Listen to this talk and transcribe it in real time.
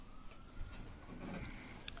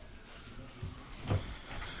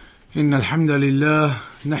إن الحمد لله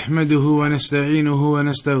نحمده ونستعينه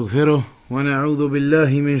ونستغفره ونعوذ بالله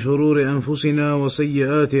من شرور أنفسنا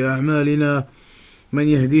وسيئات أعمالنا من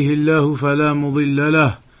يهديه الله فلا مضل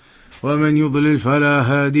له ومن يضلل فلا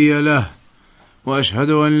هادي له وأشهد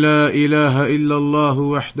أن لا إله إلا الله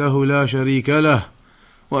وحده لا شريك له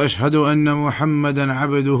وأشهد أن محمدا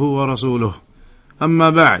عبده ورسوله أما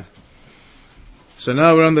بعد. So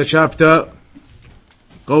now we're on the chapter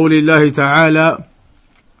قول الله تعالى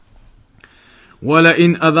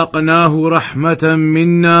ولئن أذقناه رحمة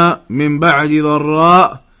منا من بعد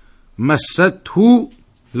ضراء مسته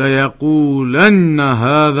ليقولن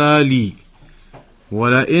هذا لي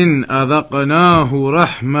ولئن أذقناه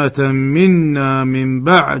رحمة منا من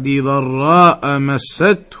بعد ضراء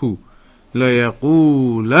مسته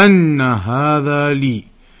ليقولن هذا لي.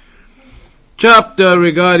 Chapter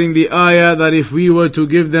regarding the ayah that if we were to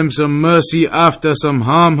give them some mercy after some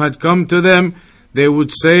harm had come to them, they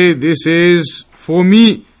would say, this is for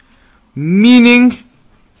me. Meaning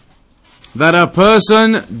that a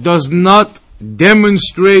person does not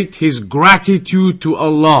demonstrate his gratitude to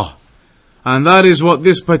Allah. And that is what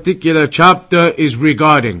this particular chapter is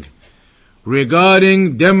regarding.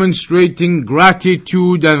 Regarding demonstrating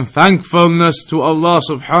gratitude and thankfulness to Allah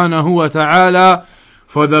subhanahu wa ta'ala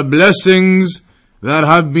for the blessings that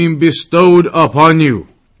have been bestowed upon you.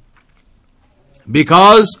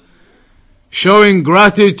 Because showing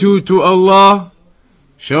gratitude to Allah,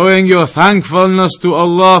 showing your thankfulness to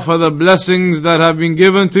Allah for the blessings that have been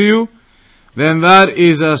given to you, then that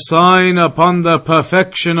is a sign upon the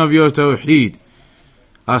perfection of your Tawheed.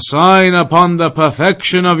 A sign upon the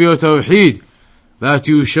perfection of your Tawheed, that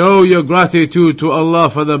you show your gratitude to Allah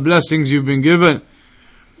for the blessings you've been given.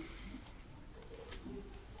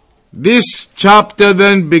 This chapter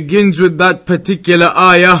then begins with that particular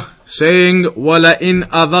ayah, saying, وَلَئِنْ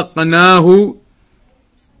أَذَقْنَاهُ,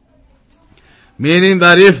 meaning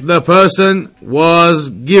that if the person was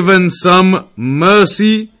given some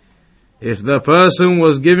mercy, if the person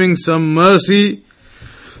was giving some mercy,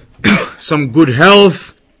 some good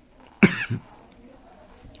health,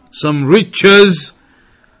 some riches,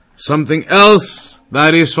 something else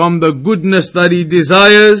that is from the goodness that he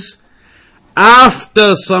desires,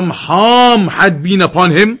 after some harm had been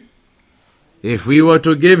upon him, if we were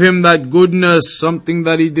to give him that goodness, something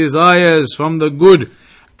that he desires from the good,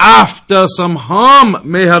 after some harm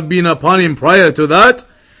may have been upon him prior to that,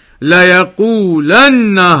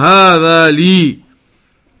 لَيَقُولَنَّ هَذَا لِي,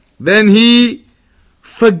 then he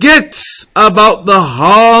forgets about the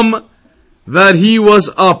harm that he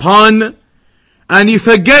was upon, and he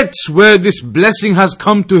forgets where this blessing has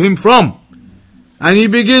come to him from. And he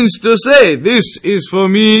begins to say, this is for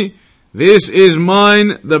me, this is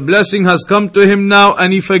mine, the blessing has come to him now,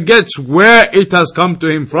 and he forgets where it has come to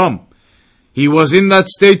him from. He was in that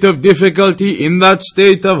state of difficulty, in that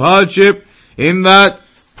state of hardship, in that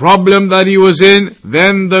problem that he was in,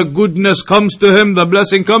 then the goodness comes to him, the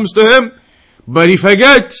blessing comes to him, but he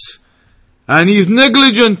forgets, and he's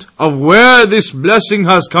negligent of where this blessing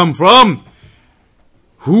has come from,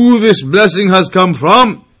 who this blessing has come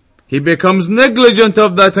from. He becomes negligent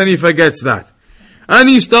of that and he forgets that. And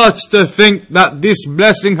he starts to think that this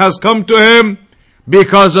blessing has come to him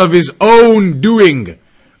because of his own doing.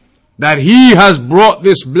 That he has brought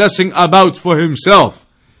this blessing about for himself.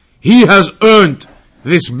 He has earned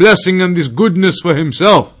this blessing and this goodness for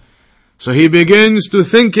himself. So he begins to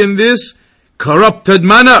think in this corrupted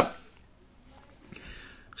manner.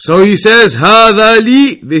 So he says, هَذَا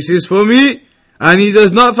لِي, this is for me. And he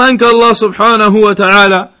does not thank Allah subhanahu wa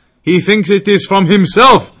ta'ala. He thinks it is from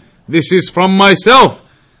himself. This is from myself.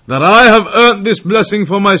 That I have earned this blessing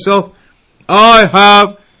for myself. I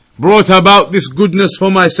have brought about this goodness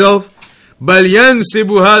for myself. بَلْ يَنْسِبُ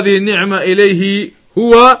هَذِهِ النِّعْمَ إِلَيْهِ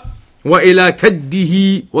هُوَ وَإِلَى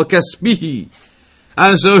كَدِّهِ وَكَسْبِهِ.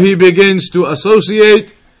 And so he begins to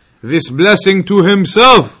associate this blessing to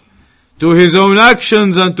himself, to his own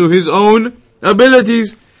actions and to his own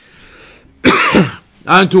abilities.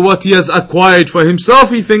 And to what he has acquired for himself,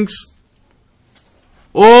 he thinks.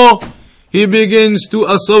 Or he begins to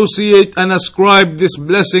associate and ascribe this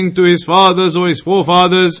blessing to his fathers or his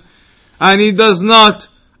forefathers, and he does not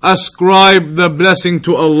ascribe the blessing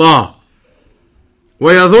to Allah.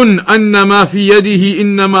 وَيَظُنْ أَنَّ مَا فِي يَدِهِ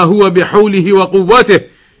إِنَّمَا هُوَ بِحَوْلِهِ وَقُوَّتِهِ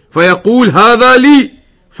فَيَقُولْ هَذَا لِي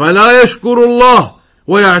فَلَا يَشْكُرُ اللَّهِ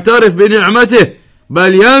وَيَعْتَرِفْ بِنِعْمَتِهِ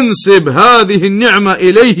بَلْ يَنْسِبْ هَذِهِ النِّعْمَ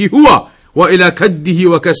إِلَيْهِ هُوَ وإلى كده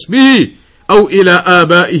وكسبه أو إلى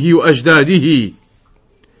آبائه وأجداده.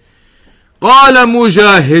 قال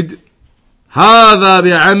مجاهد هذا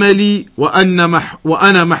بعملي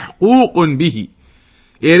وأنا محقوق به.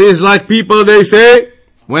 It is like people, they say,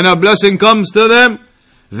 when a blessing comes to them,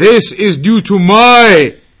 this is due to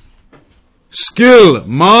my skill,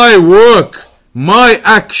 my work, my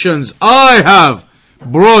actions. I have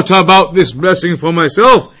brought about this blessing for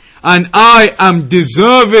myself, and I am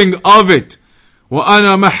deserving of it.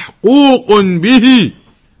 وَأَنَا مَحْقُوقٌ بِهِ,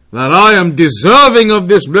 that I am deserving of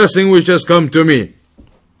this blessing which has come to me.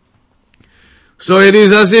 So it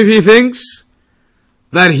is as if he thinks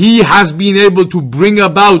that he has been able to bring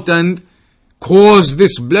about and cause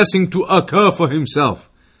this blessing to occur for himself.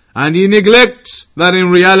 And he neglects that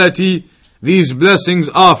in reality these blessings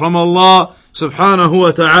are from Allah subhanahu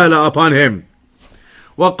wa ta'ala upon him.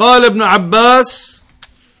 وقال ابن عباس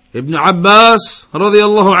رضي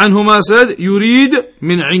الله عنهما said, يريد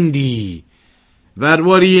من عندي, that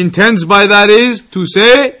what he intends by that is to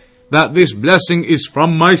say that this blessing is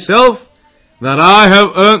from myself, that I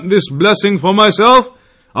have earned this blessing for myself,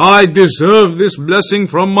 I deserve this blessing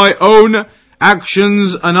from my own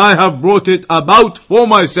actions, and I have brought it about for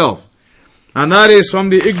myself. And that is from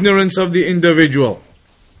the ignorance of the individual.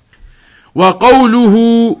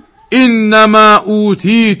 وَقَوْلُهُ إِنَّمَا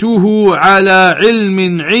أُوتِيتُهُ عَلَى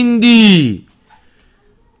عِلْمٍ عِنْدِي,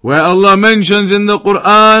 where Allah mentions in the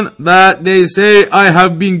Quran that they say, I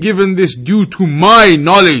have been given this due to my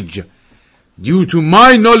knowledge. Due to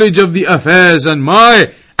my knowledge of the affairs and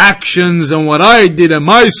my actions and what I did and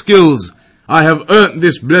my skills, I have earned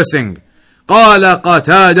this blessing. قال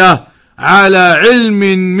قتادة على علم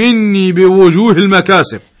مني بوجوه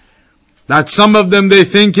المكاسب, that some of them they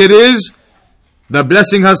think it is, the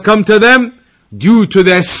blessing has come to them due to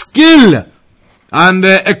their skill and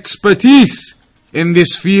their expertise in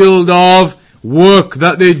this field of work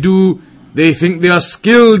that they do. They think they are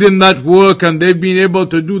skilled in that work and they've been able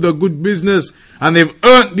to do the good business and they've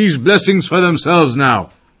earned these blessings for themselves now.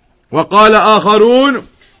 وقال آخرون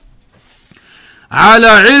على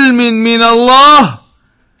علم من الله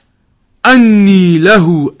أني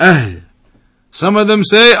له أهل. Some of them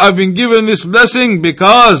say, I've been given this blessing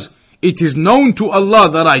because it is known to Allah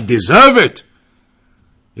that I deserve it.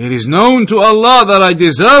 It is known to Allah that I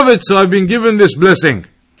deserve it, so I've been given this blessing.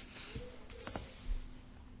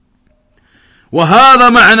 وهذا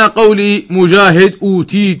معنى قول مجاهد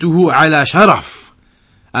أوتيته على شرف,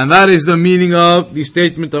 and that is the meaning of the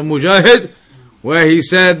statement of Mujahid, where he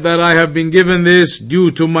said that I have been given this due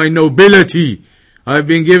to my nobility, I've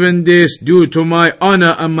been given this due to my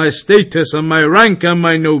honor and my status and my rank and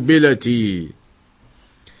my nobility.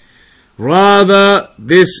 Rather,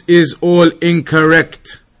 this is all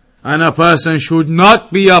incorrect, and a person should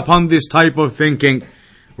not be upon this type of thinking.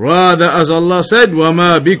 Rather, as Allah said,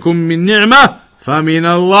 وَمَا بِكُم مِّن نِعْمَةٍ فَمِنَ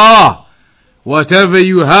اللَّهِ, whatever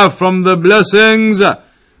you have from the blessings,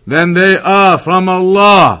 then they are from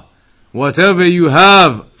Allah. Whatever you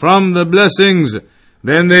have from the blessings,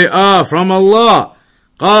 then they are from Allah.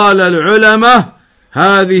 قال العلماء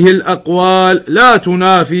هذه الأقوال لا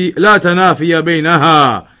تنافي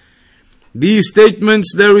بينها. These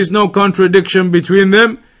statements, there is no contradiction between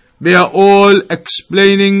them. They are all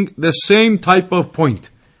explaining the same type of point,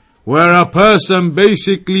 where a person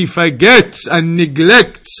basically forgets and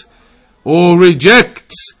neglects or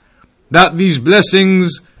rejects that these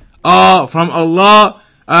blessings are from Allah,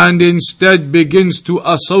 and instead begins to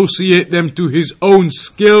associate them to his own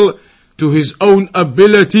skill, to his own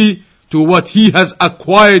ability, to what he has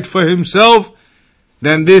acquired for himself.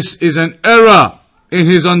 Then this is an error in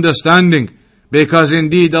his understanding, because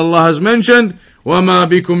indeed Allah has mentioned وَمَا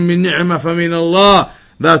بِكُم مِّن نِعْمَةٍ فَمِنَ اللَّهِ,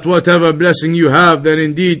 that whatever blessing you have, then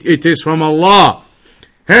indeed it is from Allah.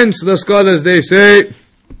 Hence the scholars, they say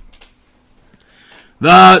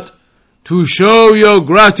that to show your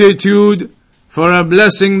gratitude for a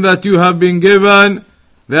blessing that you have been given,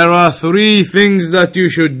 there are three things that you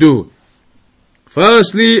should do.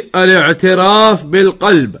 Firstly, al-i'tiraf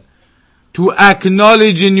bil-qalb, to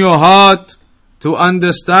acknowledge in your heart, to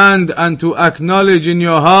understand and to acknowledge in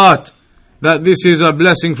your heart that this is a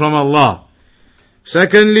blessing from Allah.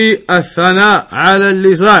 Secondly, al-thana ala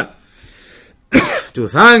al-lisan, to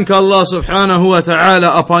thank Allah subhanahu wa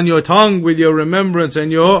ta'ala upon your tongue with your remembrance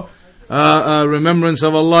and your remembrance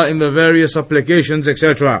of Allah in the various applications,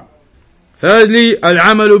 etc. Thirdly,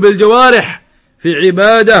 al-amalu bil-jawarih fi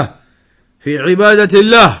ibadat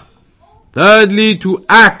Allah. Thirdly, to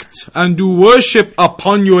act and do worship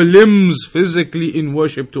upon your limbs physically in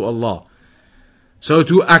worship to Allah. So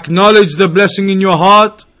to acknowledge the blessing in your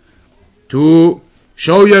heart, to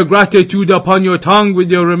show your gratitude upon your tongue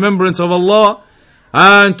with your remembrance of Allah,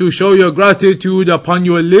 and to show your gratitude upon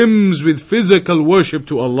your limbs with physical worship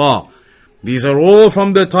to Allah. These are all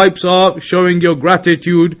from the types of showing your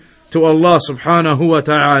gratitude to Allah subhanahu wa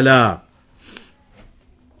ta'ala.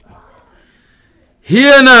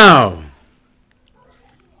 Here now,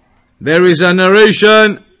 there is a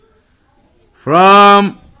narration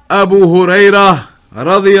from Abu Hurairah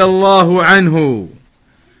radiyallahu anhu.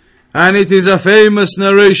 And it is a famous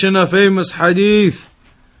narration, a famous hadith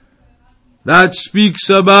that speaks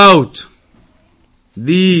about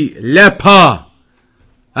the leper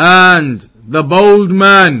and the bald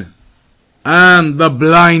man and the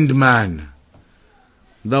blind man.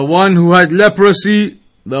 The one who had leprosy,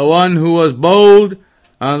 the one who was bald,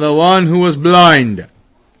 and the one who was blind.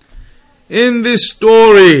 In this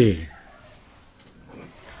story,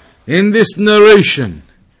 in this narration,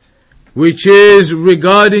 which is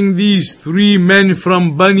regarding these three men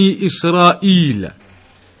from Bani Israel,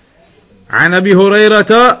 عن أبي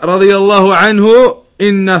هريرة رضي الله عنه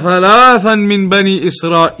إن ثلاثا من بني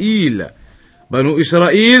إسرائيل. بنو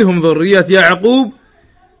إسرائيل هم ذرية يعقوب،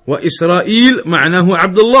 وإسرائيل معناه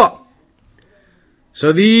عبد الله.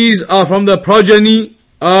 So these are from the progeny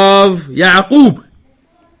of Yaqub,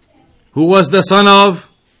 who was the son of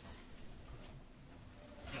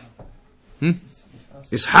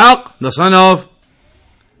Ishaq, the son of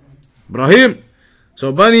Ibrahim.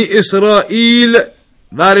 So Bani Israel,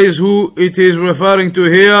 that is who it is referring to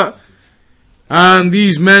here. And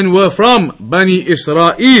these men were from Bani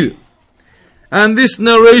Israel. And this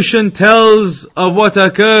narration tells of what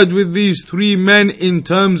occurred with these three men in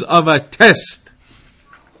terms of a test.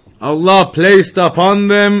 Allah placed upon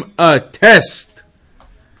them a test.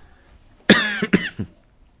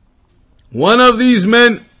 One of these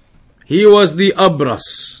men, he was the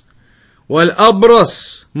Abras.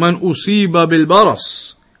 والأبرص من أصيب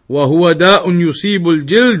بالبرص وهو داء يصيب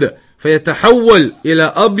الجلد فيتحول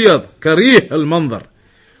إلى أبيض كريه المنظر،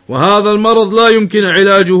 وهذا المرض لا يمكن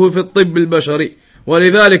علاجه في الطب البشري،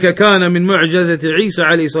 ولذلك كان من معجزة عيسى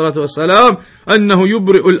عليه الصلاة والسلام أنه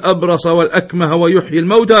يبرئ الأبرص والأكمه ويحيي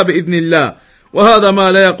الموتى بإذن الله، وهذا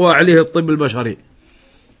ما لا يقوى عليه الطب البشري.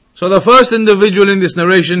 So the first individual in this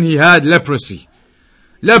narration, he had leprosy.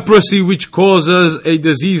 Leprosy, which causes a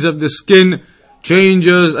disease of the skin,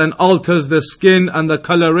 changes and alters the skin and the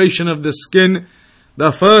coloration of the skin.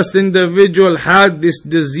 The first individual had this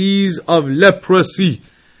disease of leprosy.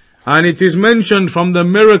 And it is mentioned from the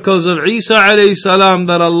miracles of Isa alayhi salam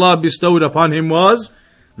that Allah bestowed upon him was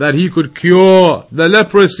that he could cure the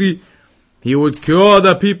leprosy. He would cure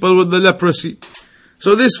the people with the leprosy.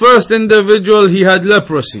 So this first individual, he had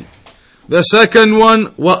leprosy. The second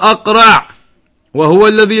one, وأقرع وهو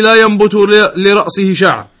الذي لا ينبت لرأسه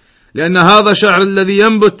شعر لأن هذا الشعر الذي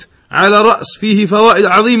ينبت على رأس فيه فوائد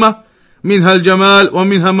عظيمة منها الجمال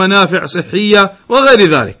ومنها منافع صحية وغير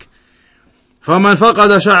ذلك، فمن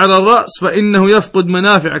فقد شعر الرأس فإنه يفقد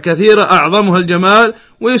منافع كثيرة أعظمها الجمال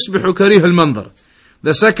ويصبح كريه المنظر.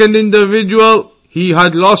 The second individual, he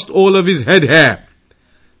had lost all of his head hair.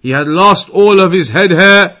 He had lost all of his head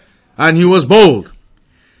hair and he was bald.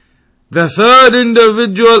 The third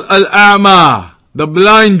individual, Al-A'ma, the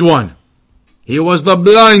blind one. He was the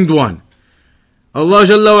blind one. Allah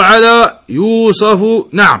Jalla wa Ala يوصف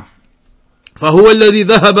نعم فهو الذي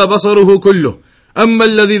ذهب بصره كله أما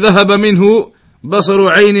الذي ذهب منه بصر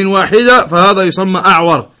عين واحدة فهذا يسمى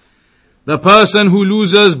أعور. The person who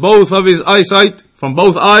loses both of his eyesight from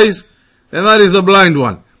both eyes, then that is the blind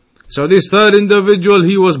one. So this third individual,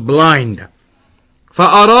 he was blind.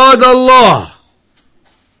 فأراد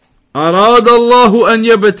الله أن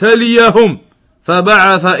يبتليهم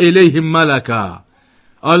فبعث إليهم ملكا.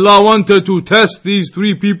 Allah wanted to test these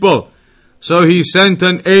three people, so He sent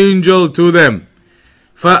an angel to them.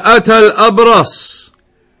 فأتى الأبرص.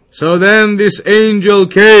 So then this angel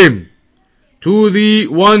came to the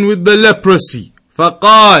one with the leprosy.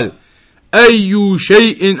 فقال أي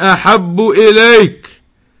شيء أحب إليك.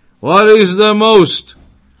 What is the most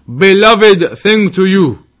beloved thing to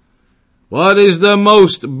you? What is the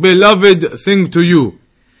most beloved thing to you?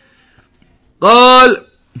 قال,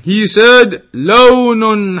 he said,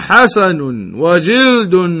 لون حسن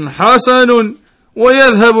وجلد حسن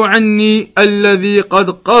ويذهب عني الذي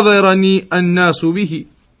قد قذرني الناس به.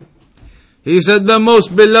 He said the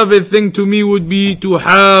most beloved thing to me would be to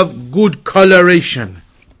have good coloration.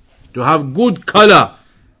 To have good color.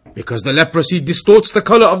 Because the leprosy distorts the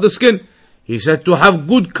color of the skin. He said to have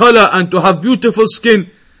good color and to have beautiful skin.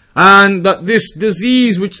 And that this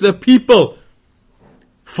disease which the people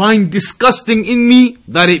find disgusting in me,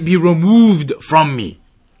 that it be removed from me.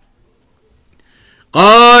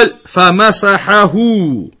 قال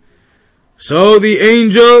فمسحه. So the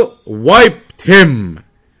angel wiped him.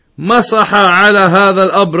 مسح على هذا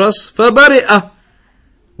الأبرص فبرئ.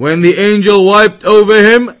 When the angel wiped over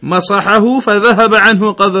him, مسحه فذهب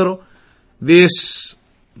عنه قذره. This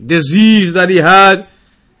disease that he had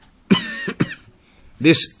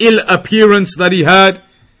this ill appearance that he had,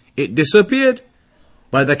 it disappeared.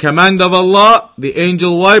 By the command of Allah, the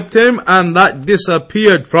angel wiped him and that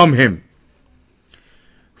disappeared from him.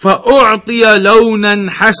 فَأُعْطِيَ لَوْنًا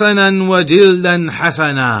حَسَنًا وَجِلْدًا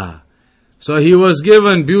حَسَنًا. So he was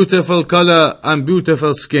given beautiful color and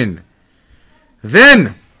beautiful skin.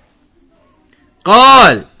 Then,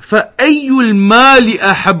 قال فَأَيُّ الْمَالِ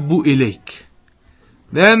أَحَبُّ إِلَيْكَ.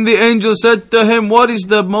 Then the angel said to him, what is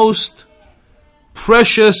the most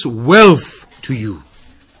precious wealth to you?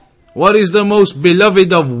 What is the most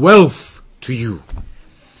beloved of wealth to you?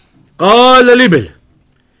 قال الإبل.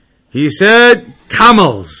 He said,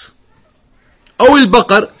 camels. أو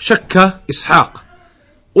البقر. شك إسحاق.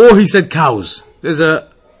 Or he said cows. There's a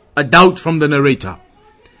doubt from the narrator.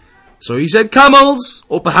 So he said camels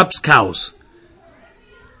or perhaps cows,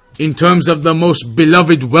 in terms of the most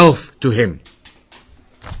beloved wealth to him.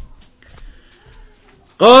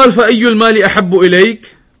 قال فأي المال أحب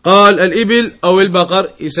إليك. قال الإبل أو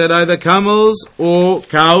البقر. He said either camels or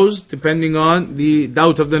cows, depending on the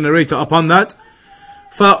doubt of the narrator upon that.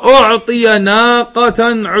 فأعطي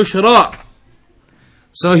ناقة عشراء.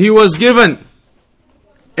 So he was given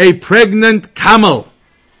a pregnant camel,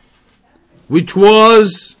 which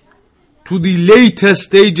was to the later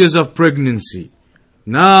stages of pregnancy.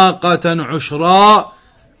 ناقة عشراء.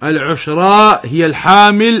 العشراء هي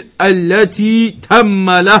الحامل التي تم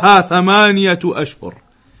لها 8 أشهر.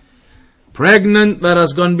 Pregnant that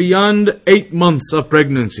has gone beyond 8 months of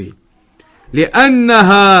pregnancy.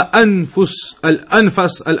 لأنها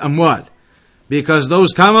أنفس الأموال. Because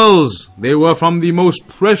those camels, they were from the most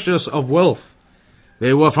precious of wealth.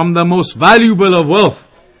 They were from the most valuable of wealth.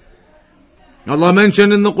 Allah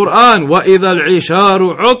mentioned in the Quran, وَإِذَا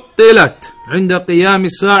الْعِشَارُ عُطِّلَتْ عِنْدَ قِيَامِ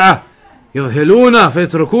السَّاعَةِ يَظْهِلُونَ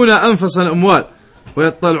فَيَتْرُكُونَ أَنفَسَ الْأَمْوَالِ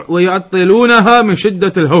وَيَعْطِلُونَها مِنْ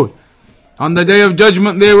شِدَّةِ الْهَوْلِ. On the day of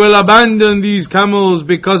judgment they will abandon these camels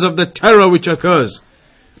because of the terror which occurs.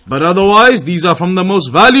 But otherwise, these are from the most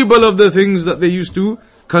valuable of the things that they used to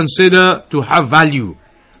consider to have value.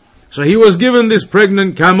 So he was given this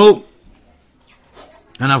pregnant camel,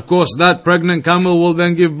 and of course that pregnant camel will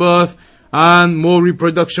then give birth and more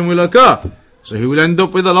reproduction will occur. So he will end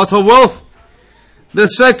up with a lot of wealth. The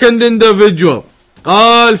second individual,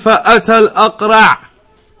 قال فأتى الأقرع.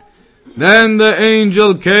 Then the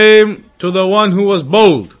angel came to the one who was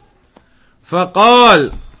bold.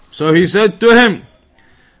 فقال. So he said to him,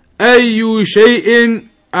 أي شيء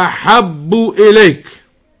أحب إليك.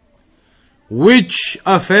 Which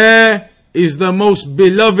affair is the most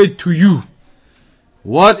beloved to you?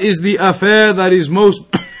 What is the affair that is most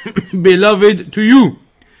beloved to you?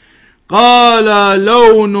 قال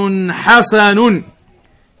لون حسن.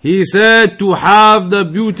 He said to have the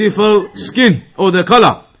beautiful skin or the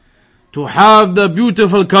color. To have the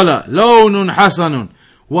beautiful color. لون حسن.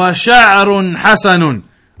 وشعر حسن.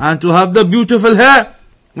 And to have the beautiful hair.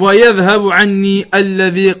 ويذهب عني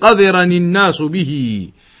الذي قذرني الناس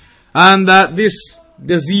به. And that this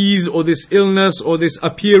disease or this illness or this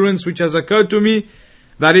appearance which has occurred to me,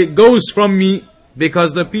 that it goes from me,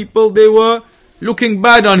 because the people, they were looking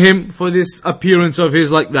bad on him for this appearance of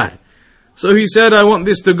his like that. So he said, I want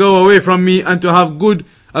this to go away from me and to have good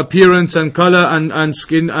appearance and color and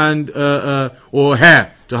skin and or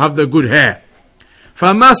hair, to have the good hair.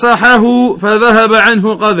 فَمَسَحَهُ فَذَهَبَ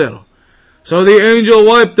عَنْهُ قَذِرُ. So the angel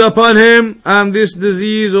wiped upon him, and this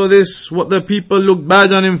disease or this, what the people looked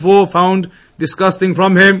bad on him for, found disgusting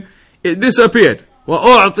from him, it disappeared.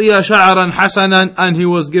 وَأُعْطِيَ شَعْرًا حَسَنًا. And he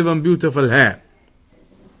was given beautiful hair.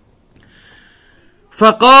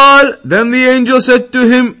 فقال. Then the angel said to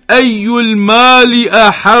him, أَيُّ الْمَالِ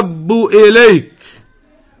أَحَبُّ إِلَيْكَ.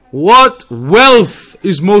 What wealth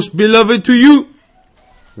is most beloved to you?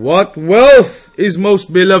 What wealth is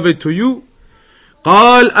most beloved to you?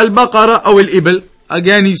 قال البقرة أو الإبل.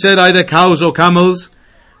 Again he said either cows or camels.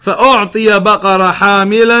 فأعطي بقرة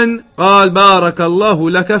حاملا. قال بارك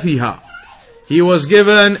الله لك فيها. He was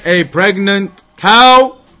given a pregnant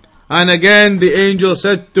cow, and again the angel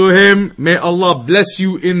said to him, may Allah bless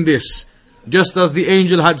you in this. Just as the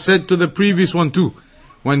angel had said to the previous one too,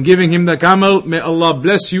 when giving him the camel, may Allah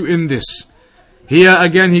bless you in this. Here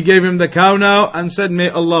again he gave him the cow now and said, may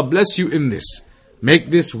Allah bless you in this.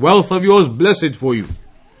 Make this wealth of yours blessed for you.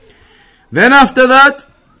 Then after that,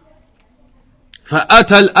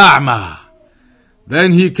 فَأَتَى الْأَعْمَى.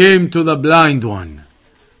 Then he came to the blind one.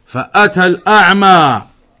 فَأَتَى الْأَعْمَى.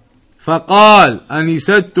 فَقَالَ. And he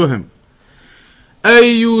said to him,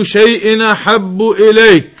 أَيُّ شَيْءٍ أَحَبُّ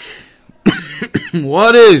إِلَيْكَ.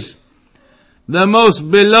 What is the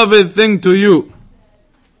most beloved thing to you?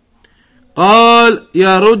 قال قال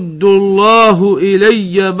يرد الله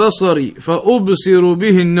إلي بصري فأبصر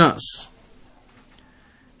به الناس.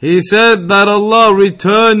 He said that Allah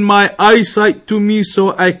returned my eyesight to me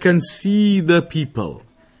so I can see the people.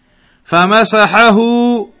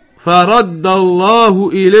 فمسحه فرد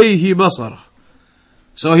الله إليه بصره.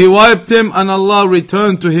 So he wiped him and Allah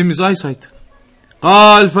returned to him his eyesight.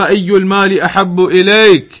 قال فأي المال أحب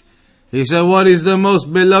إليك. He said, what is the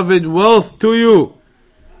most beloved wealth to you?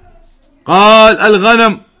 قال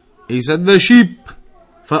الغنم. He said, the sheep.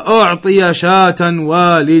 فأعطي شاة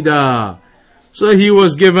والدا. So he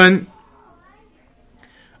was given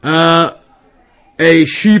a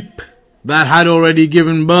sheep that had already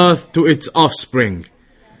given birth to its offspring.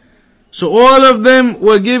 So all of them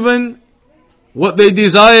were given what they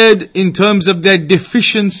desired in terms of their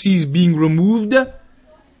deficiencies being removed.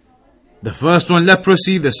 The first one,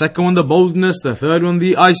 leprosy. The second one, the boldness. The third one,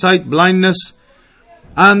 the eyesight, blindness.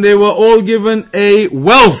 And they were all given a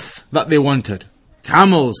wealth that they wanted.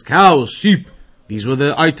 Camels, cows, sheep. These were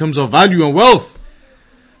the items of value and wealth.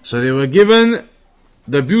 So they were given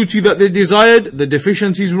the beauty that they desired, the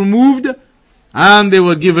deficiencies removed, and they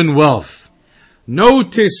were given wealth.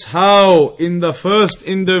 Notice how in the first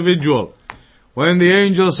individual, when the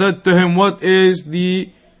angel said to him, what is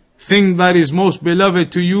the thing that is most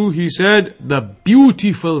beloved to you? He said, the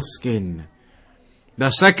beautiful skin. The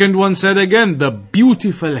second one said again, the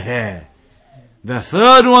beautiful hair. The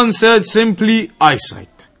third one said simply, eyesight.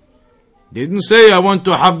 Didn't say, I want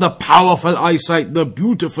to have the powerful eyesight, the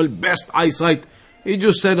beautiful, best eyesight. He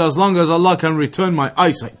just said, as long as Allah can return my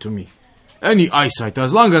eyesight to me. Any eyesight,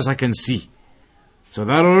 as long as I can see. So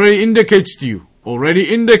that already indicates to you, already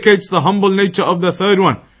indicates the humble nature of the third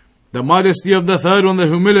one, the modesty of the third one, the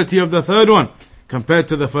humility of the third one, compared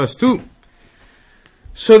to the first two.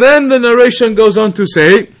 So then the narration goes on to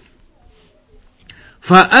say,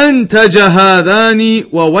 فَأَنْتَجَ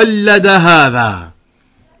هَذَانِ وَوَلَّدَ هَذَا.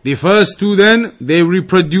 The first two then, they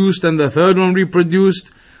reproduced, and the third one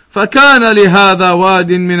reproduced. فَكَانَ لِهَذَا وَادٍ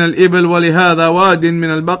مِنَ الْإِبِلِ وَلِهَذَا وَادٍ مِنَ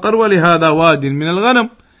الْبَقَرِ وَلِهَذَا وَادٍ مِنَ الْغَنَمِ.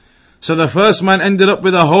 So the first man ended up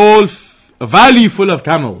with a whole valley full of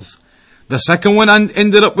camels. The second one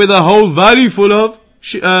ended up with a whole valley full of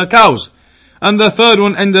cows. And the third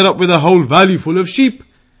one ended up with a whole valley full of sheep.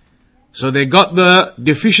 So they got the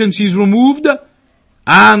deficiencies removed,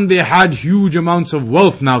 and they had huge amounts of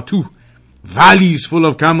wealth now too. Valleys full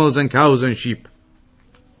of camels and cows and sheep.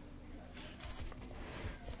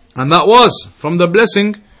 And that was from the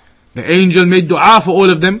blessing. The angel made dua for all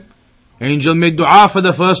of them. Angel made dua for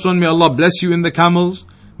the first one, may Allah bless you in the camels.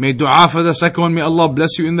 Made dua for the second one, may Allah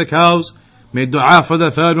bless you in the cows. Made dua for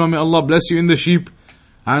the third one, may Allah bless you in the sheep.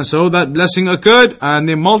 And so that blessing occurred, and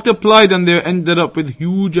they multiplied, and they ended up with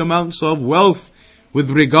huge amounts of wealth with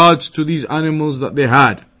regards to these animals that they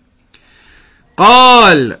had.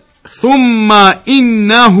 قال ثم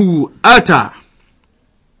إنه أتى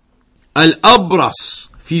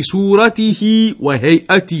الأبرص في صورته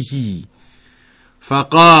وهيئته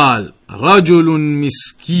فقال رجل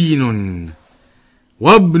مسكين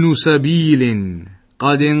وابن سبيل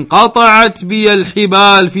قد انقطعت بي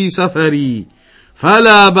الحبال في سفري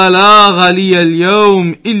فلا بلاغ لي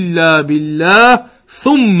اليوم إلا بالله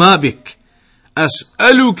ثم بك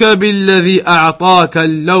أسألك بالذي أعطاك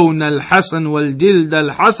اللون الحسن والجلد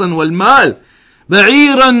الحسن والمال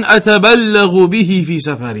بعيرا أتبلغ به في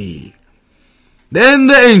سفري. Then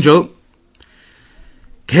the angel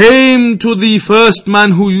came to the first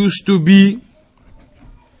man who used to be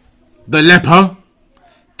the leper,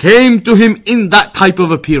 came to him in that type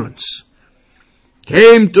of appearance.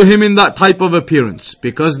 Came to him in that type of appearance,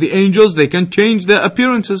 because the angels, they can change their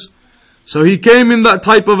appearances. So he came in that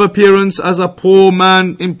type of appearance as a poor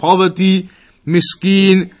man in poverty,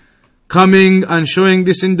 miskeen, coming and showing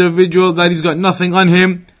this individual that he's got nothing on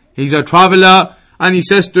him. He's a traveler, and he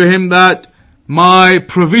says to him that my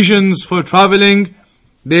provisions for traveling,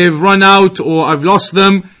 they've run out, or I've lost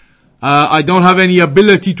them. I don't have any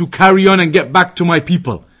ability to carry on and get back to my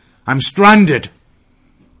people. I'm stranded.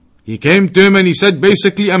 He came to him and he said,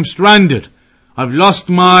 basically, I'm stranded. I've lost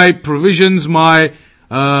my provisions, my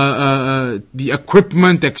the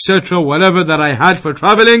equipment, etc., whatever that I had for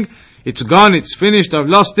traveling. It's gone, it's finished, I've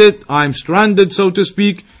lost it. I'm stranded, so to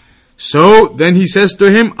speak. So then he says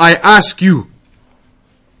to him, I ask you,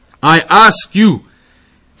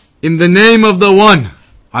 in the name of the one,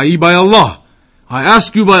 i.e. by Allah, I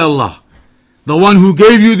ask you by Allah, the one who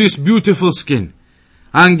gave you this beautiful skin,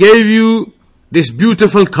 and gave you this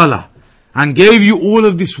beautiful color, and gave you all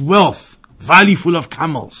of this wealth, valley full of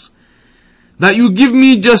camels, that you give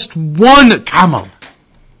me just one camel.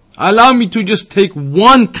 Allow me to just take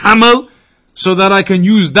one camel, so that I can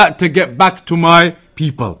use that to get back to my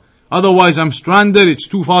people. Otherwise I'm stranded, it's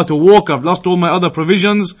too far to walk, I've lost all my other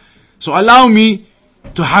provisions. So allow me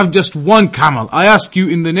to have just one camel. I ask you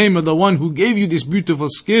in the name of the one who gave you this beautiful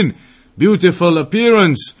skin, beautiful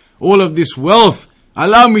appearance, all of this wealth.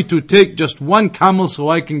 Allow me to take just one camel so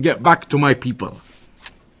I can get back to my people.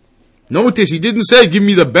 Notice he didn't say give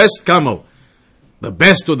me the best camel, the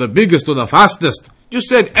best or the biggest or the fastest. Just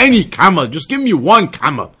said any camel, just give me one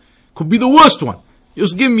camel. Could be the worst one.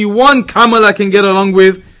 Just give me one camel I can get along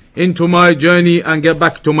with into my journey and get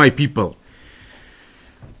back to my people.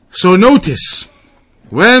 So notice,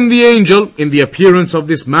 when the angel, in the appearance of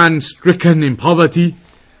this man stricken in poverty,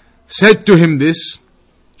 said to him this,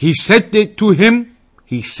 he said it to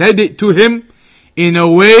him in a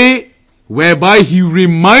way whereby he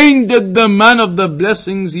reminded the man of the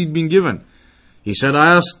blessings he'd been given. He said,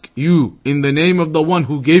 I ask you in the name of the one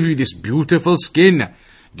who gave you this beautiful skin,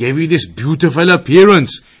 gave you this beautiful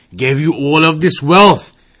appearance, gave you all of this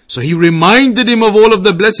wealth. So he reminded him of all of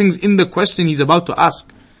the blessings in the question he's about to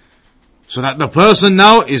ask. So that the person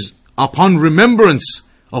now is upon remembrance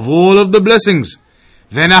of all of the blessings.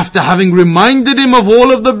 Then after having reminded him of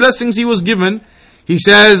all of the blessings he was given, he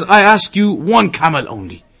says, I ask you one camel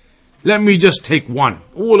only. Let me just take one.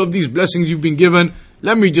 All of these blessings you've been given,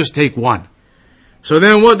 let me just take one. So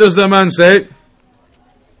then what does the man say?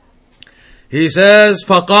 He says,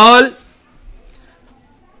 فَقَالْ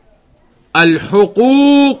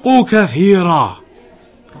الْحُقُوقُ كَثِيرًا.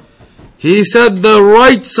 He said, the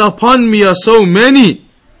rights upon me are so many.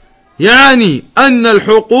 يعني أن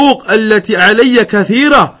الحقوق التي علي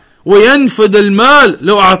كثيرة وينفد المال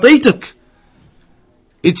لو أعطيتك.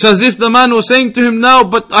 It's as if the man was saying to him now,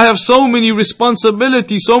 but I have so many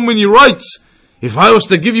responsibilities, so many rights. If I was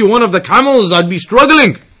to give you one of the camels, I'd be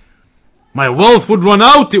struggling. My wealth would run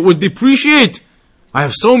out, it would depreciate. I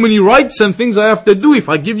have so many rights and things I have to do. If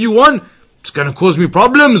I give you one, it's going to cause me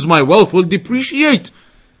problems. My wealth will depreciate.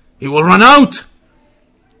 It will run out.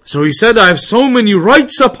 So he said, I have so many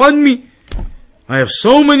rights upon me. I have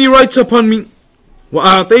so many rights upon me.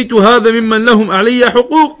 وَأَعْطَيْتُ هَذَا مِمَّنْ لَهُمْ عَلَيَّ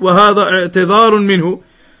حُقُوقٌ وَهَذَا اعْتِذَارٌ مِنْهُ.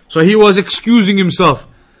 So he was excusing himself,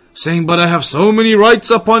 saying, but I have so many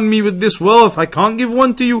rights upon me with this wealth, I can't give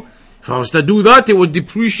one to you. If I was to do that, it would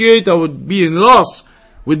depreciate, I would be in loss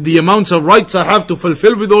with the amounts of rights I have to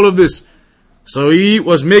fulfill with all of this. So he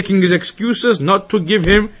was making his excuses not to give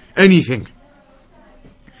him anything.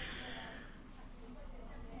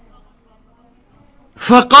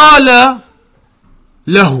 فقال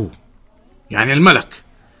له, يعني الملك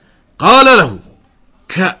قال له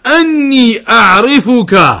كأني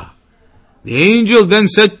أعرفك. The angel then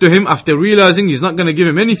said to him, after realizing he's not going to give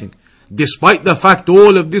him anything, despite the fact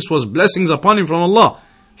all of this was blessings upon him from Allah.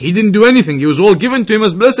 He didn't do anything, it was all given to him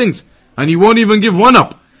as blessings, and he won't even give one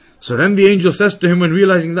up. So then the angel says to him, when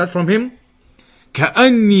realizing that from him,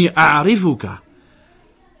 كأني أعرفك.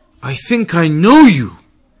 I think I know you.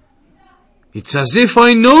 It's as if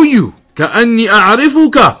I know you. كأني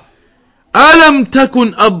أعرفك. ألم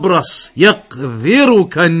تكن أبرص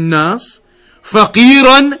يقذرك الناس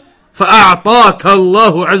فقيرا فأعطاك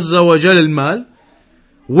الله عز وجل المال.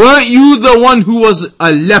 Weren't you the one who was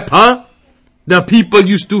a leper? The people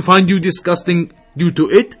used to find you disgusting due to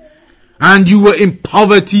it, and you were in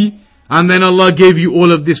poverty, and then Allah gave you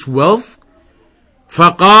all of this wealth.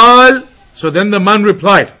 فقال. So then the man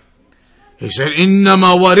replied, he said,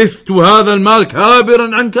 إنما ورثت هذا المال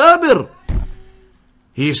كابرا عن كابر.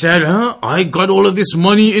 He said, I got all of this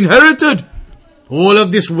money inherited. All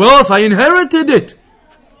of this wealth, I inherited it.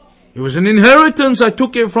 It was an inheritance, I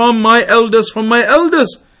took it from my elders,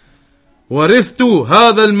 ورثت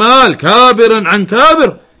هذا المال كابرا عن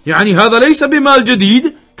كابر. يعني هذا ليس بمال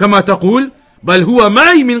جديد كما تقول، بل هو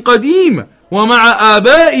معي من قديم ومع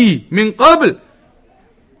آبائي من قبل.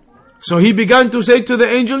 So he began to say to the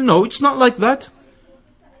angel, no, it's not like that.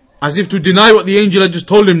 As if to deny what the angel had just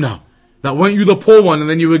told him now. That weren't you the poor one and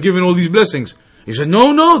then you were given all these blessings. He said,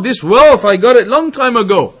 no, this wealth, I got it long time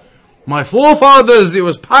ago. My forefathers, it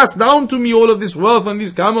was passed down to me, all of this wealth and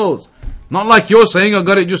these camels. Not like you're saying, I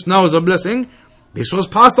got it just now as a blessing. This was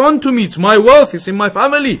passed on to me, it's my wealth, it's in my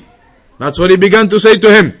family. That's what he began to say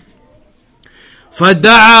to him.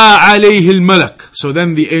 فَدَعَى عَلَيْهِ الْمَلَكِ. So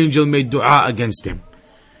then the angel made dua against him.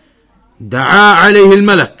 دعا عليه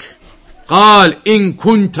الملك. قال إن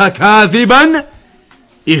كنت كاذبا,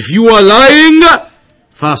 if you are lying,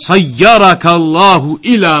 فَصَيَّرَكَ اللَّهُ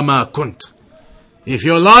إِلَى مَا كُنْتَ. If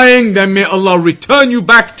you're lying, then may Allah return you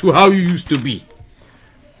back to how you used to be.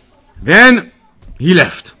 Then he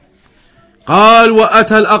left. قال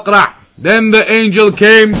وأتى الأقرع. Then the angel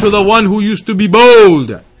came to the one who used to be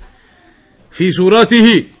bold. في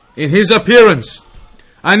صورته, in his appearance.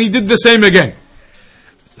 And he did the same again.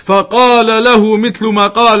 فقال له مثل ما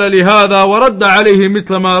قال لهذا ورد عليه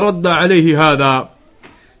مثل ما رد عليه هذا.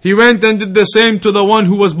 He went and did the same to the one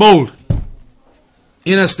who was bold,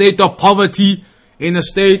 in a state of poverty, in a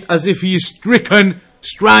state as if he is stricken,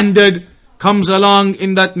 stranded, comes along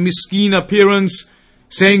in that miskeen appearance,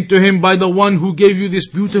 saying to him, by the one who gave you this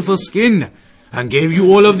beautiful skin and gave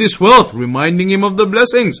you all of this wealth, reminding him of the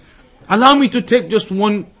blessings. Allow me to take just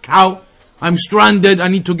one cow. I'm stranded. I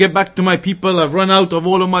need to get back to my people. I've run out of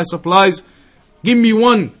all of my supplies. Give me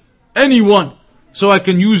one, any one, so I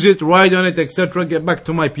can use it, ride on it, etc. Get back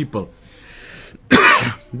to my people.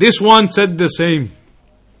 This one said the same.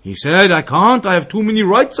 He said, I can't. I have too many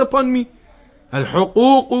rights upon me.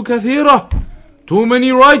 Al-huquq kathira. Too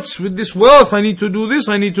many rights with this wealth. I need to do this.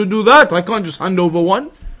 I need to do that. I can't just hand over one.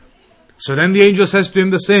 So then the angel says to him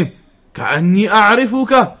the same. كَأَنِّي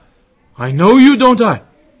أَعْرِفُكَ. I know you, don't I?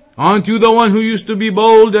 Aren't you the one who used to be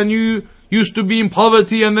bold and you used to be in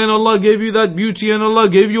poverty and then Allah gave you that beauty and Allah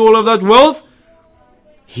gave you all of that wealth?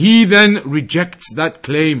 He then rejects that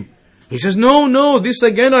claim. He says, no, this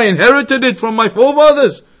again I inherited it from my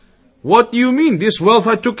forefathers. What do you mean? This wealth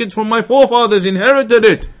I took it from my forefathers, inherited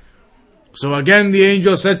it. So again the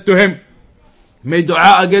angel said to him, made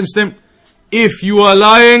dua against him, if you are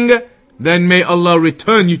lying, then may Allah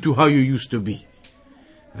return you to how you used to be.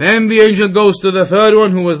 Then the angel goes to the third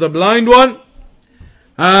one, who was the blind one,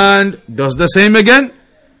 and does the same again.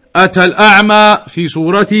 أتى الأعمى في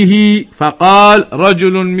صورته فقال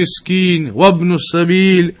رجل مسكين وابن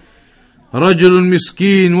السبيل رجل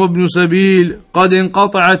مسكين وابن سبيل قد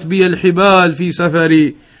انقطعت بي الحبال في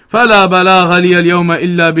سفري فلا بلاغ لي اليوم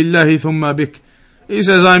إلا بالله ثم بك. He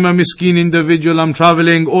says, I'm a miskin individual, I'm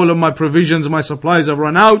traveling, all of my provisions, my supplies have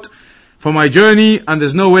run out for my journey, and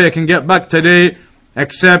there's no way I can get back today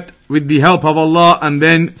except with the help of Allah and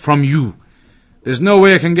then from you. There's no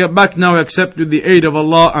way I can get back now except with the aid of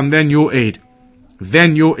Allah and then your aid.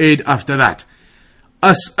 Then your aid after that.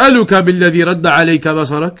 أسألك بالذي رد عليك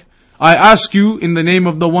بصرك. I ask you in the name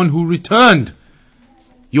of the one who returned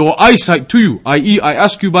your eyesight to you. I.e., I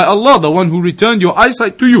ask you by Allah, the one who returned your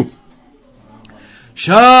eyesight to you.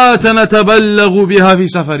 شاة نتبلغ بها في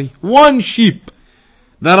سفري. One sheep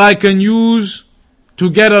that I can use to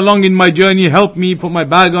get along in my journey, help me put my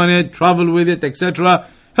bag on it, travel with it, etc.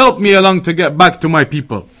 Help me along to get back to my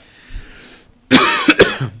people.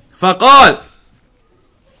 فقال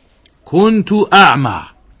كنت أعمى.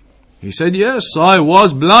 He said, yes, I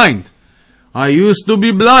was blind. I used to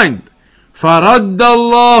be blind. فرد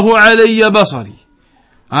الله علي بصري.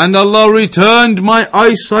 And Allah returned my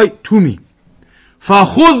eyesight to me.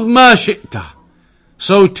 فخذ ما شئت.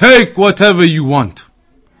 So take whatever you want.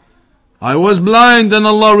 I was blind and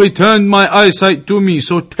Allah returned my eyesight to me,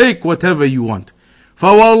 so take whatever you want.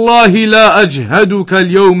 فوالله لا أجهدك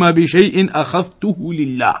اليوم بشيء أخذته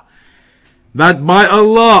لله. That by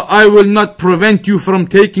Allah I will not prevent you from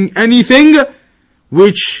taking anything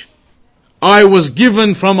which I was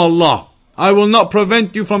given from Allah. I will not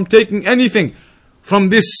prevent you from taking anything from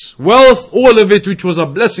this wealth, all of it which was a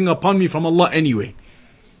blessing upon me from Allah anyway.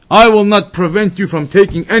 I will not prevent you from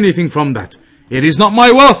taking anything from that. It is not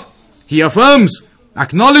my wealth. He affirms,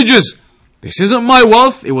 acknowledges, this isn't my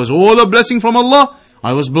wealth. It was all a blessing from Allah.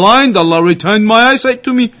 I was blind. Allah returned my eyesight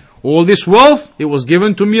to me. All this wealth, it was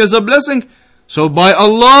given to me as a blessing. So by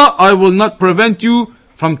Allah, I will not prevent you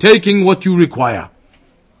from taking what you require.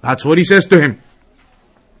 That's what he says to him.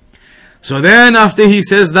 So then after he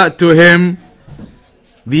says that to him,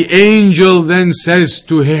 the angel then says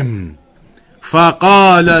to him,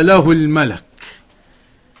 فَقَالَ لَهُ الْمَلَكُ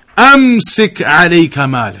أَمْسِكْ عَلَيْكَ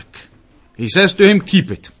مَالَكَ. He says to him, keep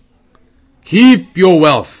it. Keep your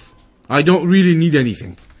wealth. I don't really need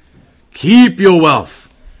anything. Keep your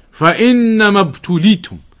wealth. فَإِنَّمَا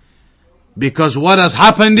ابْتُلِيتُمْ. Because what has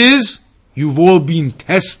happened is, you've all been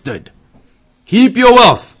tested. Keep your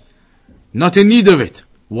wealth. Not in need of it.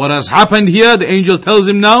 What has happened here, the angel tells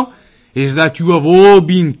him now, is that you have all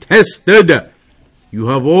been tested. You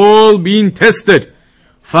have all been tested.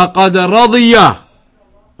 فَقَدْ رَضِيَ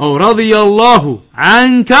أو رضي الله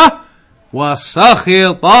عنك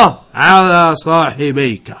وَسَخِطَ عَلَى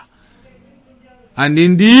صَاحِبَيْكَ. And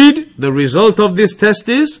indeed, the result of this test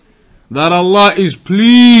is that Allah is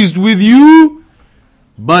pleased with you,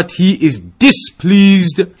 but He is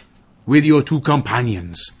displeased with your two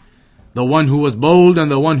companions, the one who was bold and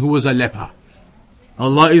the one who was a leper.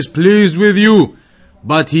 Allah is pleased with you,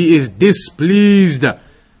 but He is displeased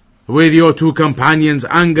with your two companions,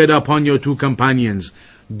 angered upon your two companions,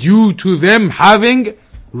 due to them having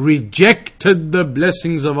rejected the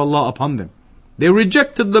blessings of Allah upon them. They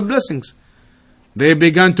rejected the blessings. They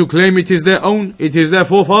began to claim it is their own, it is their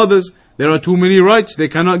forefathers. There are too many rights, they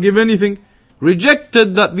cannot give anything.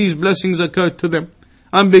 Rejected that these blessings occurred to them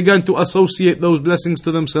and began to associate those blessings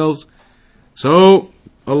to themselves. So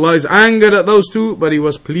Allah is angered at those two, but He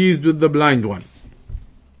was pleased with the blind one.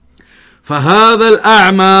 فَهَذَا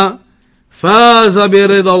الْأَعْمَى فَازَ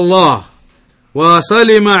بِرِضَى اللَّهِ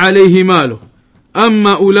وَسَلِمَ عَلَيْهِ مَالُهُ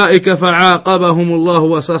أَمَّا أُولَئِكَ فَعَاقَبَهُمُ اللَّهُ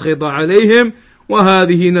وَسَخِطَ عَلَيْهِمْ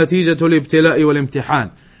وَهَذِهِ نَتِيجَةُ الْإِبْتِلَاءِ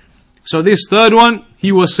وَالْإِمْتِحَانِ. So this third one,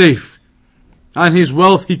 he was safe, and his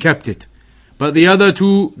wealth he kept it. But the other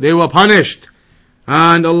two, they were punished,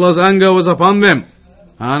 and Allah's anger was upon them,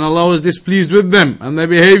 and Allah was displeased with them and their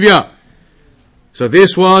behavior. So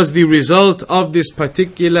this was the result of this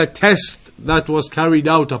particular test that was carried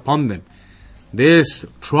out upon them, this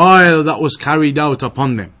trial that was carried out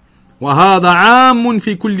upon them. وَهَذَا عَامٌ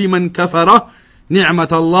فِي كُلِّ مَنْ كَفَرَ نِعْمَةَ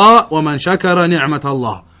اللَّهِ وَمَنْ شَكَرَ نِعْمَةَ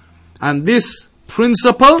اللَّهِ. And this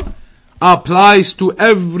principle applies to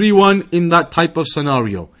everyone in that type of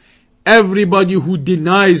scenario. Everybody who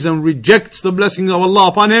denies and rejects the blessings of Allah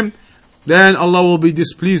upon him, then Allah will be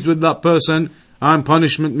displeased with that person and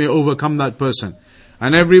punishment may overcome that person.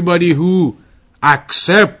 And everybody who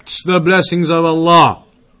accepts the blessings of Allah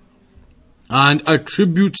and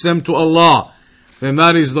attributes them to Allah, then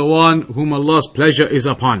that is the one whom Allah's pleasure is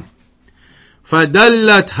upon.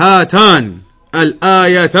 فَدَلَّتْ هَاتَانِ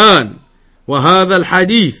الْآيَتَانِ وَهَذَا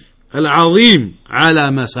الْحَدِيثِ الْعَظِيمِ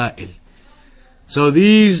عَلَى مَسَائِلِ. So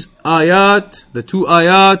these ayat, the two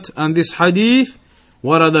ayat and this hadith,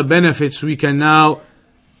 what are the benefits we can now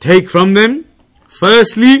take from them?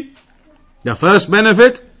 Firstly, the first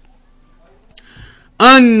benefit,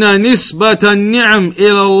 أن نسبة النعم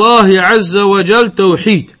إلى الله عز وجل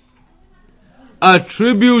توحيد.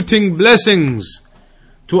 Attributing blessings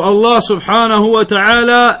to Allah subhanahu wa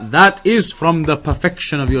ta'ala, that is from the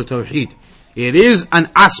perfection of your Tawheed. It is an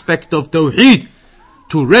aspect of Tawheed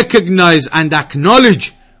to recognize and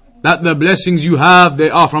acknowledge that the blessings you have, they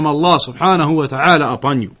are from Allah subhanahu wa ta'ala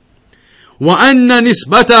upon you. وَأَنَّ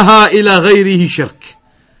نِسْبَتَهَا إِلَى غَيْرِهِ شِرْكٍ.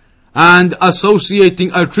 And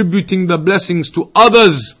associating, attributing the blessings to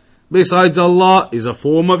others besides Allah is a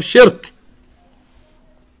form of shirk.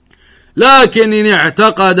 لكن إن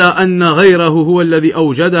اعتقد أن غيره هو الذي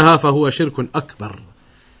أوجدها فهو شرك أكبر.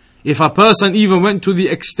 If a person even went to the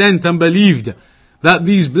extent and believed that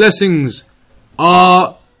these blessings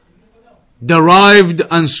are derived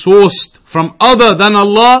and sourced from other than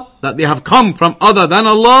Allah, that they have come from other than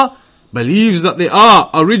Allah, believes that they are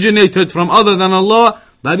originated from other than Allah,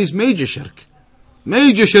 that is major shirk.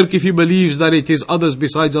 Major shirk if he believes that it is others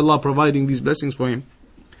besides Allah providing these blessings for him.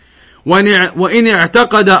 وإن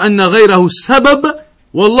اعتقد أن غيره السبب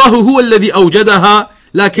والله هو الذي أوجدها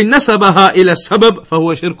لكن نسبها إلى السبب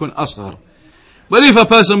فهو شرك أصغر. But if a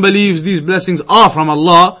person believes these blessings are from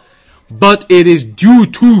Allah, but it is due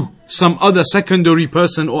to some other secondary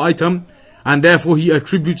person or item, and therefore he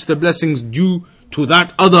attributes the blessings due to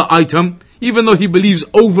that other item, even though he believes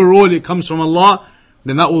overall it comes from Allah,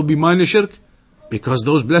 then that will be minor shirk, because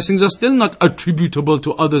those blessings are still not attributable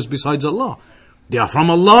to others besides Allah. They are from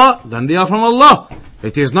Allah, then they are from Allah.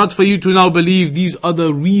 It is not for you to now believe these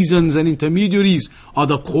other reasons and intermediaries are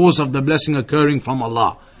the cause of the blessing occurring from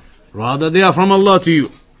Allah. Rather, they are from Allah to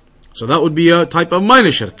you. So that would be a type of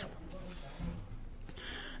minor shirk.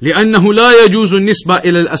 لأنه لا يجوز النسبة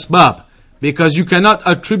إلى الأسباب. Because you cannot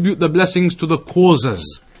attribute the blessings to the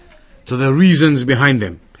causes, to the reasons behind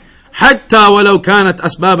them. حتى ولو كانت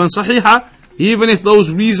أسبابا صحيحة. Even if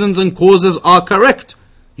those reasons and causes are correct,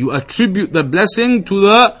 you attribute the blessing to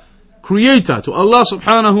the Creator, to Allah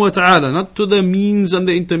subhanahu wa ta'ala, not to the means and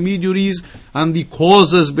the intermediaries and the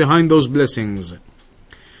causes behind those blessings.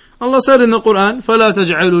 Allah said in the Quran, فَلَا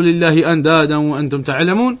تَجْعَلُوا لِلَّهِ أَنْدَادًا وَأَنْتُمْ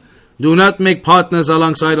تَعْلَمُونَ. Do not make partners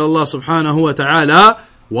alongside Allah subhanahu wa ta'ala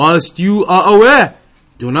whilst you are aware.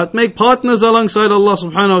 Do not make partners alongside Allah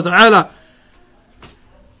subhanahu wa ta'ala.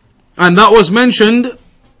 And that was mentioned,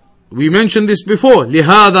 we mentioned this before.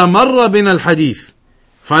 لِهَذَا مَرَّ بِنَا الْحَدِيثِ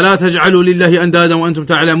فلا تجعلوا لله أندادا وأنتم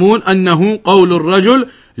تعلمون أنه قول الرجل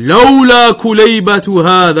لولا كليبة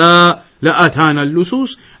هذا لأتانا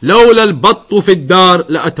اللصوص لولا البط في الدار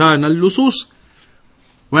لأتانا اللصوص.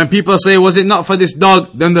 When people say, was it not for this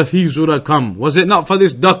dog, then the thieves would have come. Was it not for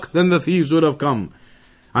this duck, then the thieves would have come.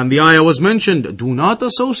 And the ayah was mentioned, do not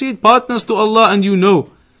associate partners to Allah and you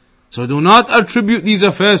know. So do not attribute these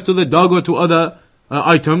affairs to the dog or to other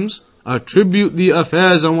items. Attribute the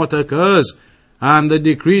affairs and what occurs and the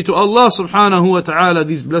decree to Allah subhanahu wa ta'ala,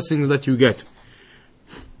 these blessings that you get.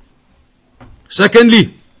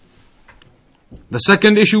 Secondly, the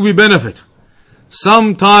second issue we benefit.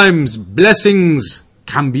 Sometimes blessings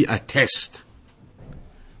can be a test.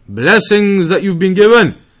 blessings that you've been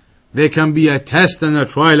given, they can be a test and a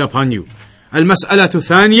trial upon you. المسألة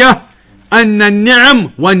الثانية أن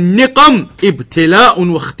النعم والنقم ابتلاء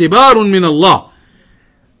واختبار من الله.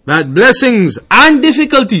 That blessings and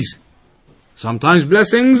difficulties, sometimes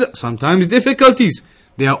blessings, sometimes difficulties,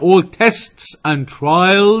 they are all tests and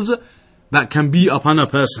trials that can be upon a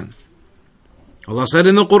person. Allah said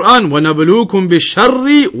in the Quran, وَنَبْلُوكُمْ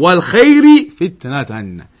بِالشَّرِّ وَالْخَيْرِ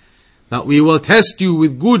فِتْنَةً, that we will test you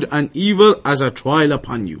with good and evil as a trial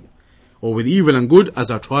upon you, or with evil and good as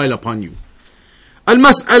a trial upon you.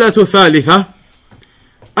 المسألة الثالثة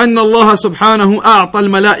أن الله سبحانه أعطى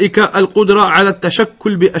الملائكة القدرة على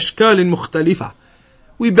التشكل بأشكال مختلفة.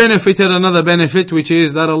 We benefited another benefit, which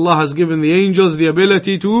is that Allah has given the angels the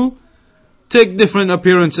ability to take different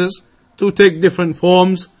appearances, to take different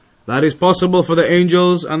forms. That is possible for the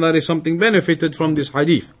angels, and that is something benefited from this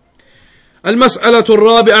hadith. المسألة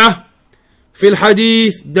الرابعة في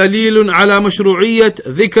الحديث دليل على مشروعية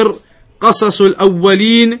ذكر قصص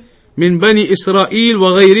الأولين من بني إسرائيل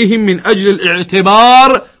وغيرهم من أجل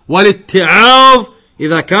الاعتبار والاتعاظ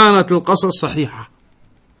إذا كانت القصص صحيحة.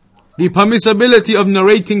 The permissibility of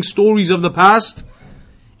narrating stories of the past,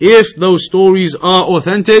 if those stories are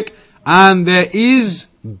authentic and there is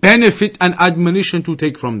benefit and admonition to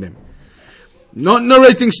take from them. Not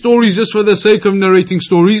narrating stories just for the sake of narrating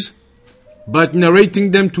stories, but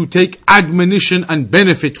narrating them to take admonition and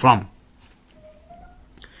benefit from.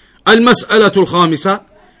 المسألة الخامسة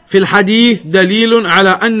في الحديث دليل على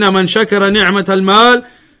أن من شكر نعمة المال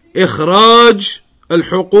إخراج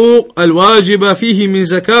الحقوق الواجبة فيه من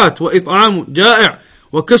زكاة وإطعام جائع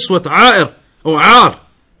وكسوة عائر أو عار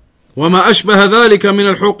وما أشبه ذلك من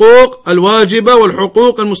الحقوق الواجبة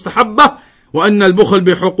والحقوق المستحبة وأن البخل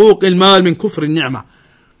بحقوق المال من كفر النعمة.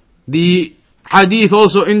 The hadith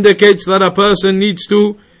also indicates that a person needs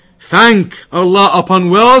to thank Allah upon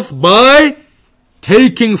wealth by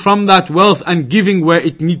taking from that wealth and giving where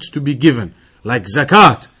it needs to be given, like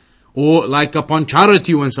zakat, or like upon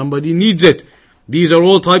charity when somebody needs it. These are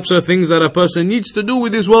all types of things that a person needs to do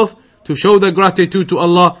with his wealth to show their gratitude to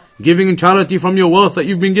Allah. Giving in charity from your wealth that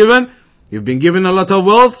you've been given. You've been given a lot of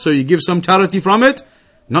wealth, so you give some charity from it.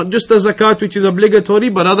 Not just the zakat, which is obligatory,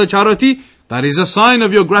 but other charity. That is a sign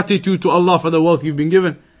of your gratitude to Allah for the wealth you've been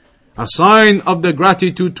given. A sign of the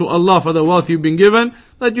gratitude to Allah for the wealth you've been given,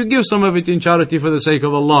 that you give some of it in charity for the sake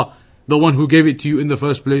of Allah, the one who gave it to you in the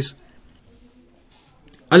first place.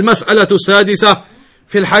 المسألة السادسة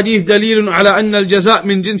في الحديث دليل على أن الجزاء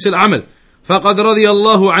من جنس العمل فقد رضي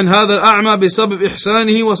الله عن هذا الأعمى بسبب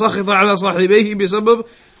إحسانه وسخط على صاحبيه بسبب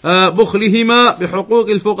بخلهما بحقوق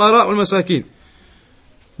الفقراء والمساكين.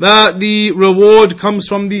 That the reward comes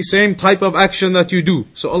from the same type of action that you do.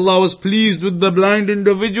 So Allah was pleased with the blind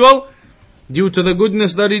individual due to the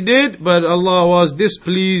goodness that he did, but Allah was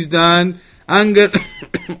displeased and angered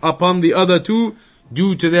upon the other two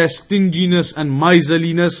due to their stinginess and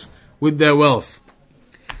miserliness with their wealth.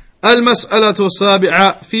 المسألة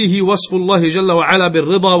السابعة فيه وصف الله جل وعلا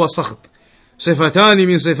بالرضا والسخط صفتان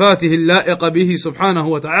من صفاته اللائقة به سبحانه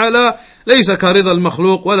وتعالى ليس كرضا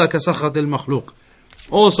المخلوق ولا كسخط المخلوق.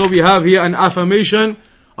 Also we have here an affirmation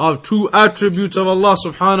of two attributes of Allah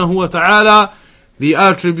subhanahu wa ta'ala, the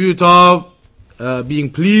attribute of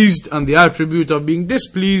being pleased and the attribute of being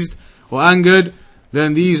displeased or angered.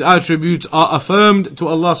 Then these attributes are affirmed to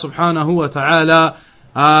Allah subhanahu wa ta'ala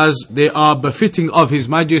as they are befitting of His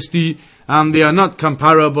Majesty, and they are not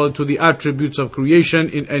comparable to the attributes of creation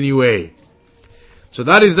in any way. So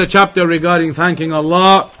that is the chapter regarding thanking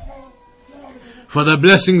Allah for the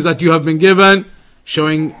blessings that you have been given,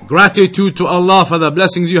 showing gratitude to Allah for the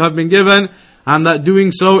blessings you have been given, and that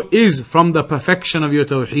doing so is from the perfection of your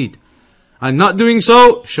Tawheed. And not doing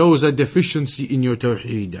so shows a deficiency in your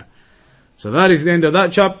Tawheed. So that is the end of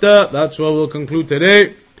that chapter. That's where we'll conclude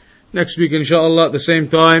today. Next week, inshallah, at the same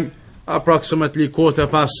time, approximately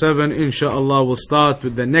 7:15, inshallah, we'll start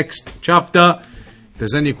with the next chapter. If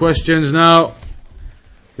there's any questions now,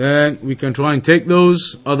 then we can try and take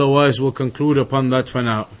those. Otherwise, we'll conclude upon that for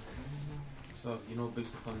now. So,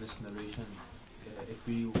 based upon this narration, if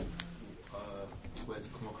we were to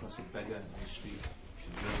come across a beggar in the street,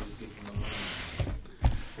 should we always give him a loan,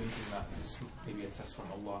 thinking that this may be a test from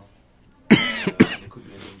Allah, and it could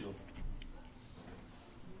be an angel?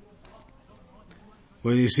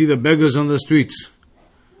 When you see the beggars on the streets,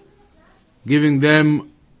 giving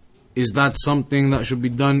them, is that something that should be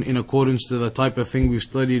done in accordance to the type of thing we've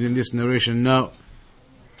studied in this narration now?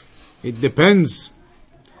 It depends.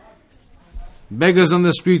 Beggars on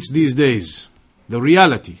the streets these days, the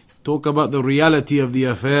reality. Talk about the reality of the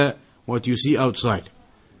affair, what you see outside.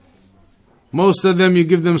 Most of them, you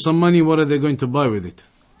give them some money, what are they going to buy with it?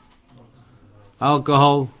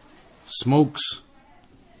 alcohol, smokes,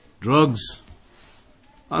 drugs.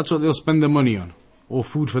 That's what they'll spend their money on. Or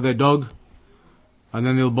food for their dog. And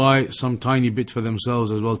then they'll buy some tiny bit for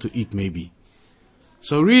themselves as well to eat maybe.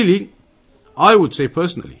 So really, I would say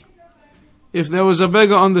personally, if there was a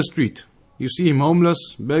beggar on the street, you see him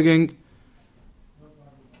homeless, begging,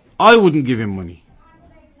 I wouldn't give him money.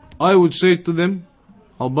 I would say to them,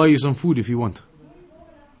 I'll buy you some food if you want.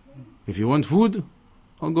 If you want food,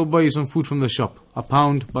 I'll go buy you some food from the shop. A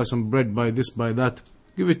pound, buy some bread, buy this, buy that.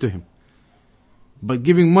 Give it to him. But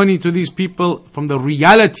giving money to these people from the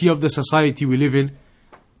reality of the society we live in,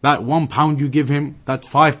 that £1 you give him, that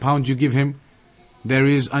 £5 you give him, there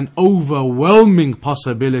is an overwhelming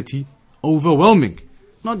possibility, overwhelming,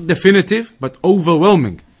 not definitive, but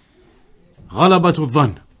overwhelming, غَلَبَةُ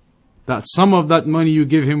الظَّنِّ, that some of that money you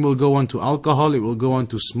give him will go on to alcohol, it will go on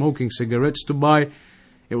to smoking cigarettes to buy,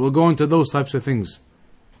 it will go on to those types of things.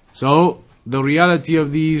 So, the reality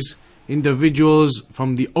of these individuals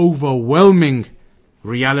from the overwhelming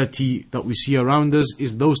reality that we see around us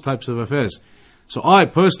is those types of affairs. So I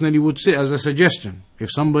personally would say as a suggestion,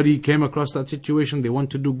 if somebody came across that situation, they want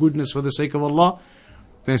to do goodness for the sake of Allah,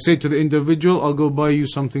 then say to the individual, I'll go buy you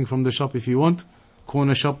something from the shop if you want,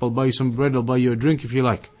 corner shop, I'll buy you some bread, I'll buy you a drink if you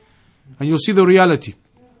like. And you'll see the reality.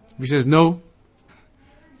 If he says no,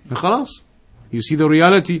 then khalas. You see the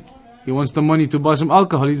reality. He wants the money to buy some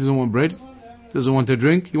alcohol, he doesn't want bread, he doesn't want a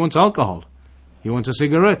drink, he wants alcohol, he wants a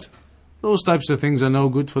cigarette. Those types of things are no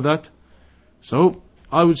good for that. So,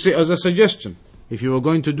 I would say as a suggestion, if you are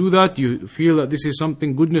going to do that, you feel that this is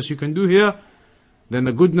something goodness you can do here, then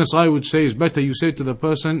the goodness I would say is better you say to the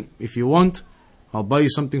person, if you want, I'll buy you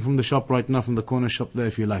something from the shop right now, from the corner shop there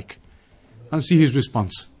if you like. And see his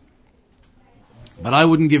response. But I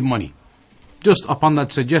wouldn't give money. Just upon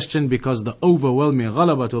that suggestion, because the overwhelming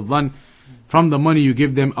غَلَبَةُ الظَّنِّ, from the money you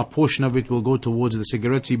give them, a portion of it will go towards the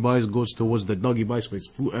cigarettes he buys, goes towards the dog he buys for his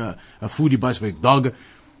food he buys for his dog,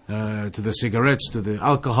 to the cigarettes, to the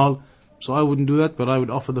alcohol. So I wouldn't do that, but I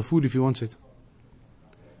would offer the food if he wants it.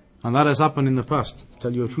 And that has happened in the past. I'll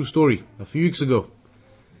tell you a true story. A few weeks ago,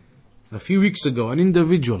 an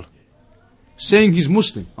individual saying he's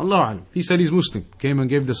Muslim, Allah Alam, he said he's Muslim, came and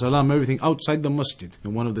gave the salam, everything outside the masjid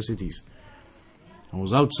in one of the cities. I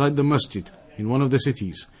was outside the masjid in one of the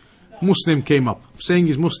cities. Muslim came up, saying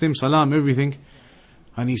he's Muslim, salam, everything.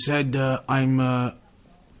 And he said, I've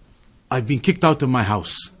been kicked out of my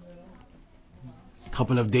house. A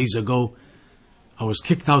couple of days ago, I was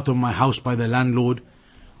kicked out of my house by the landlord.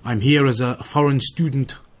 I'm here as a foreign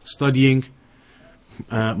student studying.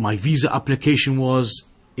 My visa application was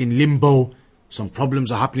in limbo. Some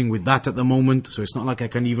problems are happening with that at the moment, so it's not like I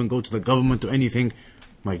can even go to the government or anything.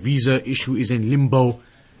 My visa issue is in limbo.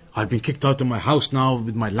 I've been kicked out of my house now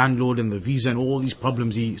with my landlord and the visa and all these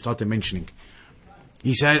problems he started mentioning.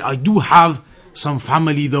 He said, I do have some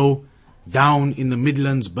family though, down in the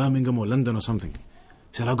Midlands, Birmingham or London or something.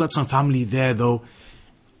 He said, I've got some family there though.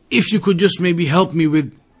 If you could just maybe help me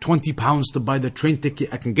with £20 to buy the train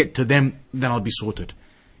ticket, I can get to them, then I'll be sorted.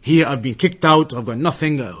 Here I've been kicked out, I've got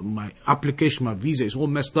nothing, my application, my visa is all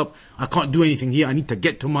messed up. I can't do anything here, I need to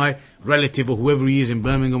get to my relative or whoever he is in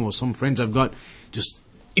Birmingham or some friends I've got. Just,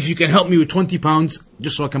 if you can help me with £20,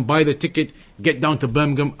 just so I can buy the ticket, get down to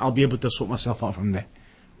Birmingham, I'll be able to sort myself out from there.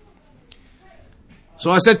 So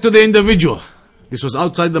I said to the individual, this was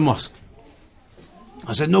outside the mosque,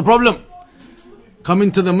 I said, no problem. Come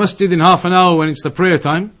into the masjid in half an hour when it's the prayer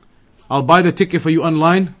time. I'll buy the ticket for you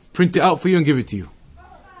online, print it out for you and give it to you.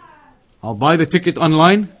 I'll buy the ticket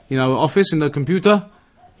online in our office, in the computer,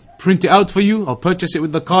 print it out for you. I'll purchase it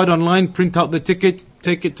with the card online, print out the ticket,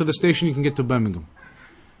 take it to the station, you can get to Birmingham.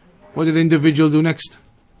 What did the individual do next?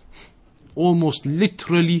 Almost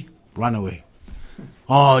literally ran away.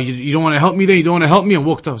 Oh, you don't want to help me then? You don't want to help me? And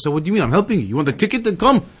walked off. I said, what do you mean? I'm helping you. You want the ticket? Then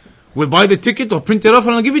come. We'll buy the ticket or print it off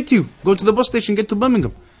and I'll give it to you. Go to the bus station, get to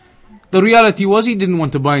Birmingham. The reality was he didn't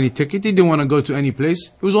want to buy any ticket. He didn't want to go to any place.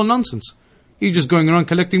 It was all nonsense. He's just going around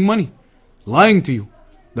collecting money. Lying to you.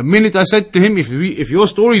 The minute I said to him, if your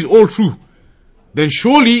story is all true, then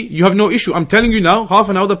surely you have no issue. I'm telling you now, half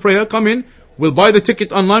an hour the prayer, come in, we'll buy the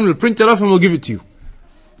ticket online, we'll print it off and we'll give it to you.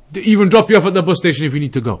 They even drop you off at the bus station if you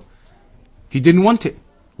need to go. He didn't want it.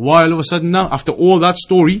 Why all of a sudden now, after all that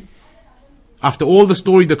story, after all the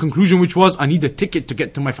story, the conclusion which was, I need a ticket to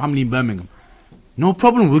get to my family in Birmingham. No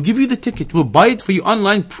problem, we'll give you the ticket, we'll buy it for you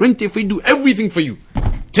online, print it for you, do everything for you.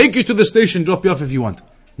 Take you to the station, drop you off if you want.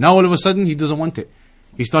 Now all of a sudden, he doesn't want it.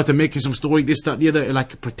 He started making some story, this, that, the other,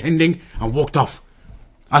 like pretending, and walked off.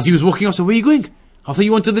 As he was walking off, I said, where are you going? I thought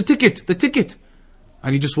you wanted the ticket.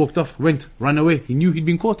 And he just walked off, ran away. He knew he'd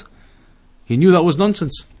been caught. He knew that was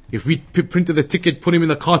nonsense. If we printed the ticket, put him in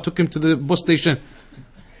the car, took him to the bus station,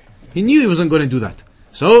 he knew he wasn't going to do that.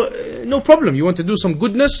 So, no problem. You want to do some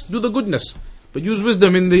goodness, do the goodness. But use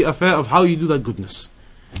wisdom in the affair of how you do that goodness.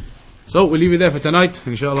 So, we'll leave it there for tonight.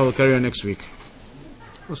 Inshallah, we'll carry on next week.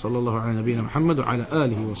 وصلى الله على نبينا محمد وعلى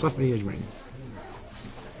آله وصحبه أجمعين.